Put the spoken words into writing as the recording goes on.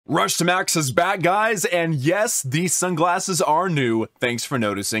Rush to Max is back, guys, and yes, these sunglasses are new. Thanks for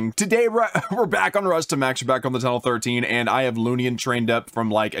noticing. Today, we're back on Rush to Max, we're back on the Tunnel 13, and I have Loonian trained up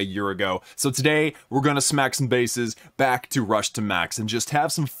from like a year ago. So today, we're gonna smack some bases back to Rush to Max and just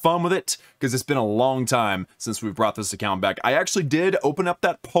have some fun with it, because it's been a long time since we've brought this account back. I actually did open up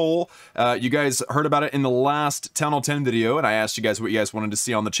that poll. You guys heard about it in the last Tunnel 10 video, and I asked you guys what you guys wanted to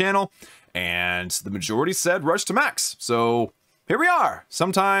see on the channel, and the majority said Rush to Max. So here we are.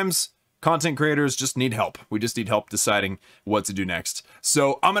 Sometimes content creators just need help. We just need help deciding what to do next.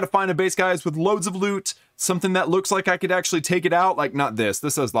 So I'm gonna find a base, guys, with loads of loot, something that looks like I could actually take it out. Like, not this.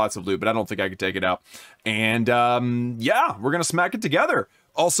 This has lots of loot, but I don't think I could take it out. And yeah, we're gonna smack it together.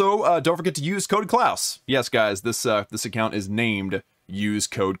 Also, don't forget to use code Klaus. Yes, guys, this account is named Use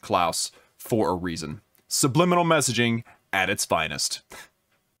Code Klaus for a reason. Subliminal messaging at its finest.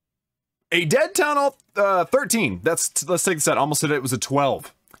 A dead Tunnel 13. Let's take this out. Almost said it was a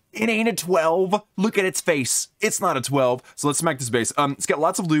 12. It ain't a 12. Look at its face. It's not a 12. So let's smack this base. It's got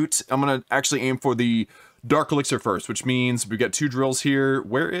lots of loot. I'm gonna actually aim for the Dark Elixir first, which means we've got 2 drills here.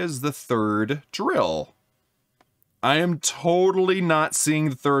 Where is the 3rd drill? I am totally not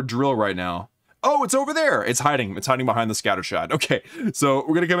seeing the 3rd drill right now. Oh, it's over there. It's hiding. It's hiding behind the scatter shot. Okay, so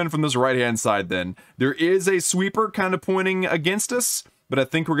we're gonna come in from this right-hand side then. There is a sweeper kind of pointing against us, but I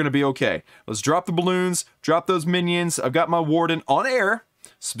think we're gonna be okay. Let's drop the balloons, drop those minions. I've got my warden on air,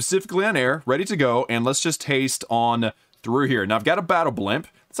 specifically on air, ready to go, and let's just haste on through here. Now I've got a battle blimp.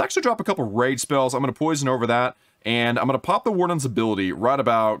 Let's actually drop a couple rage spells. I'm gonna poison over that, and I'm gonna pop the warden's ability right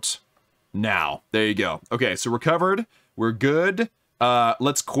about now. There you go. Okay, so we're covered. We're good.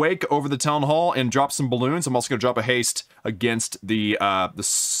 Let's quake over the town hall and drop some balloons. I'm also gonna drop a haste against the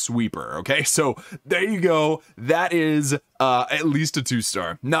sweeper. Okay, so there you go. That is at least a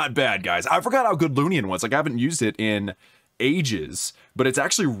 2-star. Not bad, guys. I forgot how good Loonian was. Like, I haven't used it in ages, but it's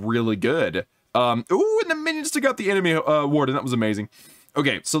actually really good. Ooh, and the minions took out the enemy warden. That was amazing.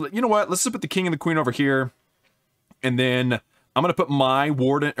 Okay, so you know what? Let's just put the king and the queen over here, and then I'm gonna put my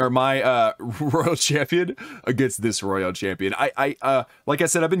warden or my royal champion against this royal champion. Like I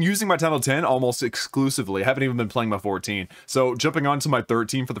said, I've been using my Tunnel 10 almost exclusively. I haven't even been playing my 14. So jumping onto my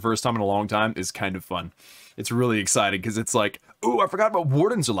 13 for the first time in a long time is kind of fun. It's really exciting because it's like, ooh, I forgot what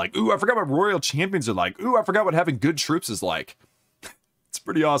wardens are like. Ooh, I forgot what royal champions are like. Ooh, I forgot what having good troops is like. It's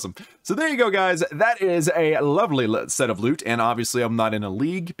pretty awesome. So there you go, guys. That is a lovely set of loot. And obviously I'm not in a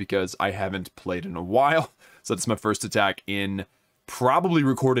league because I haven't played in a while. So that's my first attack in probably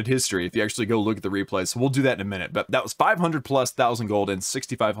recorded history if you actually go look at the replays. So we'll do that in a minute. But that was 500 plus 1,000 gold and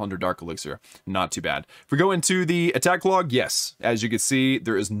 6,500 Dark Elixir. Not too bad. If we go into the attack log, yes, as you can see,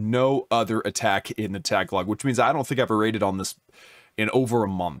 there is no other attack in the attack log, which means I don't think I've rated on this in over a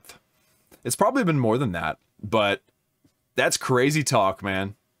month. It's probably been more than that, but that's crazy talk,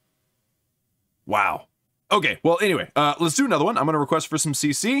 man. Wow. Okay, well, anyway, let's do another one. I'm going to request for some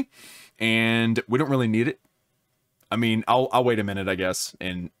CC, and we don't really need it. I mean, I'll wait a minute, I guess,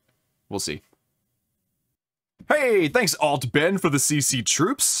 and we'll see. Hey, thanks Alt Ben for the CC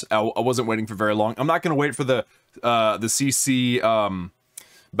troops. I wasn't waiting for very long. I'm not gonna wait for the CC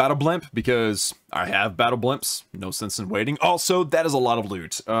battle blimp because I have battle blimps. No sense in waiting. Also, that is a lot of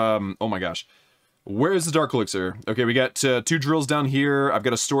loot. Oh my gosh. Where's the Dark Elixir? Okay, we got 2 drills down here. I've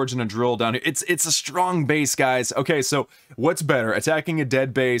got a storage and a drill down here. It's a strong base, guys. Okay, so what's better? Attacking a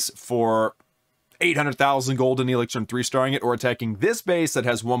dead base for 800,000 gold in elixir and 3-starring it, or attacking this base that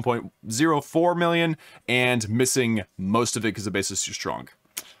has 1.04 million and missing most of it because the base is too strong?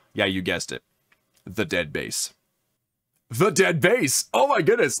 Yeah, you guessed it. The dead base. The dead base! Oh my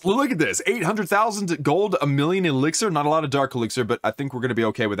goodness, look at this. 800,000 gold, 1 million elixir. Not a lot of Dark Elixir, but I think we're going to be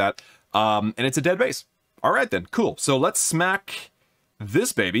okay with that. And it's a dead base. All right then, cool. So let's smack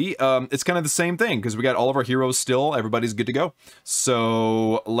this baby. It's kind of the same thing because we got all of our heroes still. Everybody's good to go.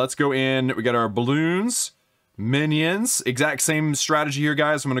 So let's go in. We got our balloons, minions. Exact same strategy here,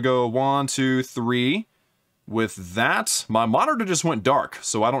 guys. I'm gonna go 1, 2, 3 with that. My monitor just went dark,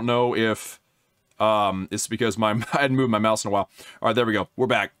 so I don't know if it's because I hadn't moved my mouse in a while. All right, there we go. We're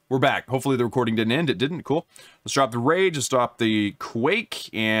back. We're back. Hopefully the recording didn't end. It didn't. Cool. Let's drop the rage. Let's drop the quake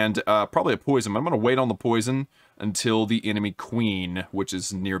and probably a poison. I'm gonna wait on the poison until the enemy queen, which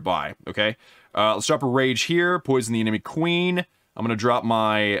is nearby, okay? Let's drop a rage here, poison the enemy queen. I'm gonna drop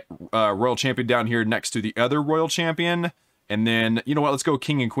my royal champion down here next to the other royal champion, and then, you know what, let's go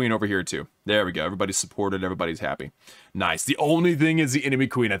king and queen over here too. There we go, everybody's supported, everybody's happy. Nice. The only thing is the enemy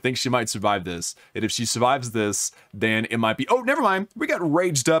queen. I think she might survive this, and if she survives this, then it might be, oh, never mind, we got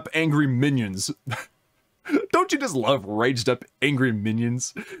raged up angry minions. Don't you just love raged up angry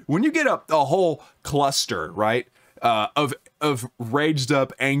minions? When you get a whole cluster, right, of of raged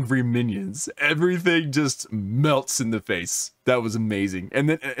up angry minions. Everything just melts in the face. That was amazing. And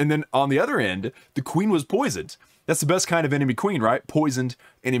then on the other end, the queen was poisoned. That's the best kind of enemy queen, right? Poisoned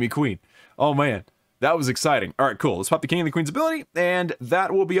enemy queen. Oh man, that was exciting. All right, cool. Let's pop the king and the queen's ability, and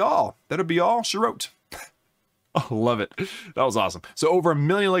that will be all. That'll be all she wrote. Oh, love it. That was awesome. So over 1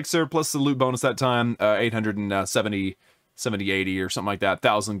 million elixir plus the loot bonus that time, 870, 70, 80 or something like that,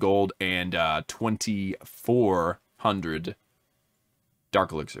 1,000 gold, and 2,400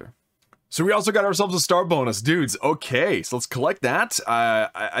 dark elixir. So we also got ourselves a star bonus, dudes. Okay, so let's collect that.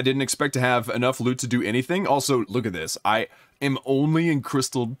 I didn't expect to have enough loot to do anything. Also, look at this. I am only in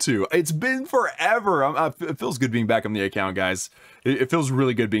Crystal 2. It's been forever. It feels good being back on the account, guys. It feels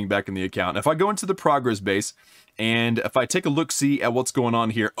really good being back in the account. If I go into the progress base, and if I take a look-see at what's going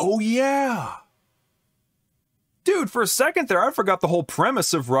on here, oh yeah! Dude, for a second there, I forgot the whole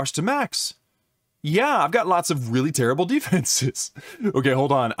premise of Rush to Max. Yeah, I've got lots of really terrible defenses. Okay,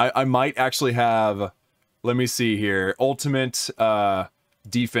 hold on. I might actually have, let me see here, Ultimate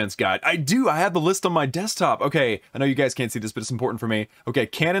Defense Guide. I do, I have the list on my desktop. Okay, I know you guys can't see this, but it's important for me. Okay,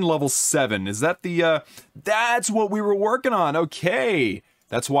 Cannon level 7. Is that the, that's what we were working on. Okay.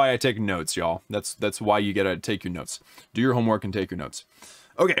 That's why I take notes, y'all. That's why you gotta take your notes. Do your homework and take your notes.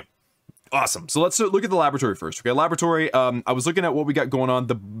 Okay. Awesome. So let's look at the laboratory first. Okay, laboratory, I was looking at what we got going on.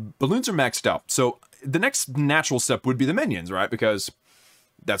 The balloons are maxed out. So the next natural step would be the minions, right? Because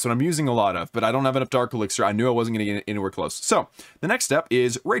that's what I'm using a lot of, but I don't have enough dark elixir. I knew I wasn't going to get anywhere close. So the next step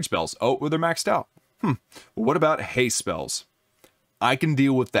is rage spells. Oh, well, they're maxed out. Well, what about haste spells? I can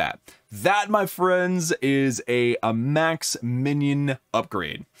deal with that. That, my friends, is a max minion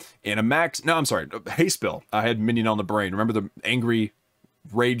upgrade. And a max, no, I'm sorry, haste spell. I had minion on the brain. Remember the angry,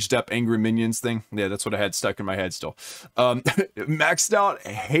 raged up angry minions thing? Yeah, that's what I had stuck in my head still. Maxed out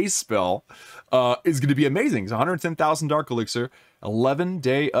haste spell is going to be amazing. It's 110,000 dark elixir,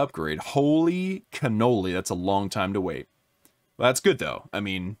 11-day upgrade. Holy cannoli, that's a long time to wait. Well, that's good though. I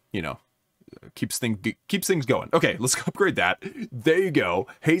mean, you know, keeps things going. Okay, let's upgrade that. There you go.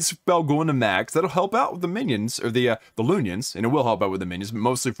 Haste spell going to max. That'll help out with the minions, or the balloonions, and it will help out with the minions, but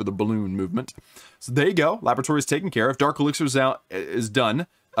mostly for the balloon movement. So there you go. Laboratory is taken care of. Dark elixir is done.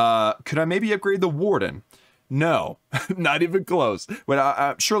 Could I maybe upgrade the warden? No, not even close.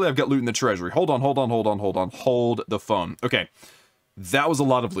 But surely I've got loot in the treasury. Hold on. Hold the phone. Okay. That was a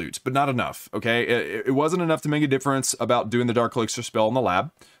lot of loot, but not enough, okay? It wasn't enough to make a difference about doing the Dark Elixir spell in the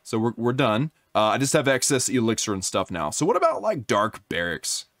lab, so we're done. I just have excess elixir and stuff now. So what about, like, Dark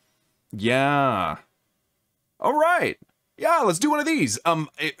Barracks? Yeah. All right. Yeah, let's do one of these.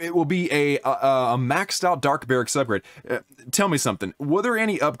 It will be a maxed out Dark Barracks upgrade. Tell me something. Were there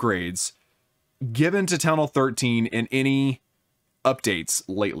any upgrades given to Town Hall 13 in any updates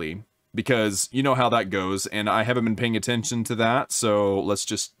lately? Because you know how that goes, and I haven't been paying attention to that, so let's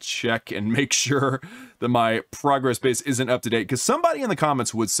just check and make sure that my progress base isn't up to date, because somebody in the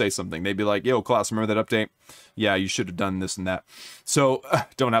comments would say something. They'd be like, yo, Klaus, remember that update? Yeah, you should have done this and that. So,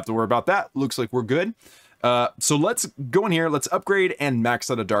 don't have to worry about that. Looks like we're good. So let's go in here, let's upgrade and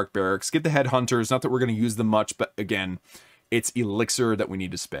max out a Dark Barracks, get the Headhunters, not that we're going to use them much, but again, it's elixir that we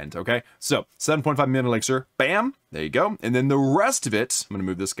need to spend, okay? So, 7.5 million elixir, bam, there you go. And then the rest of it, I'm gonna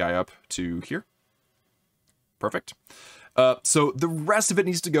move this guy up to here. Perfect. So the rest of it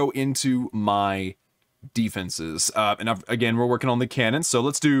needs to go into my defenses. And again, we're working on the cannon, so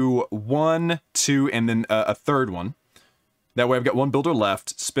let's do 1, 2, and then a third one. That way I've got one builder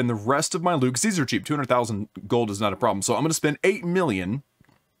left, spend the rest of my loot, because these are cheap, 200,000 gold is not a problem. So I'm gonna spend 8 million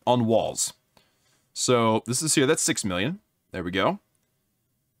on walls. So this is here, that's 6 million. There we go.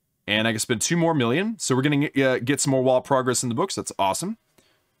 And I can spend 2 more million. So we're going to get some more wall progress in the books. That's awesome.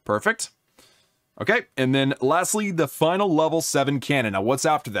 Perfect. Okay. And then lastly, the final level 7 cannon. Now, what's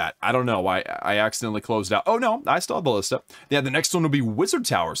after that? I don't know. I accidentally closed out. Oh, no. I still have the list up. Yeah, the next one will be Wizard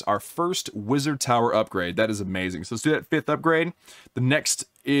Towers. Our first Wizard Tower upgrade. That is amazing. So let's do that 5th upgrade. The next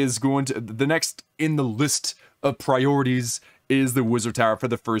is the next in the list of priorities is the Wizard Tower for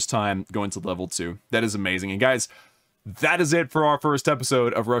the first time going to level 2. That is amazing. And guys, that is it for our first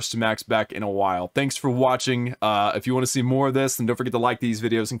episode of Rush to Max back in a while. Thanks for watching. If you want to see more of this, then don't forget to like these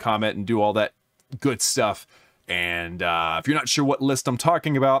videos and comment and do all that good stuff. And if you're not sure what list I'm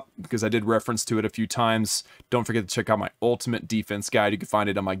talking about, because I did reference to it a few times, don't forget to check out my Ultimate Defense Guide. You can find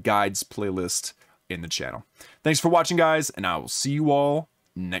it on my guides playlist in the channel. Thanks for watching, guys, and I will see you all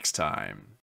next time.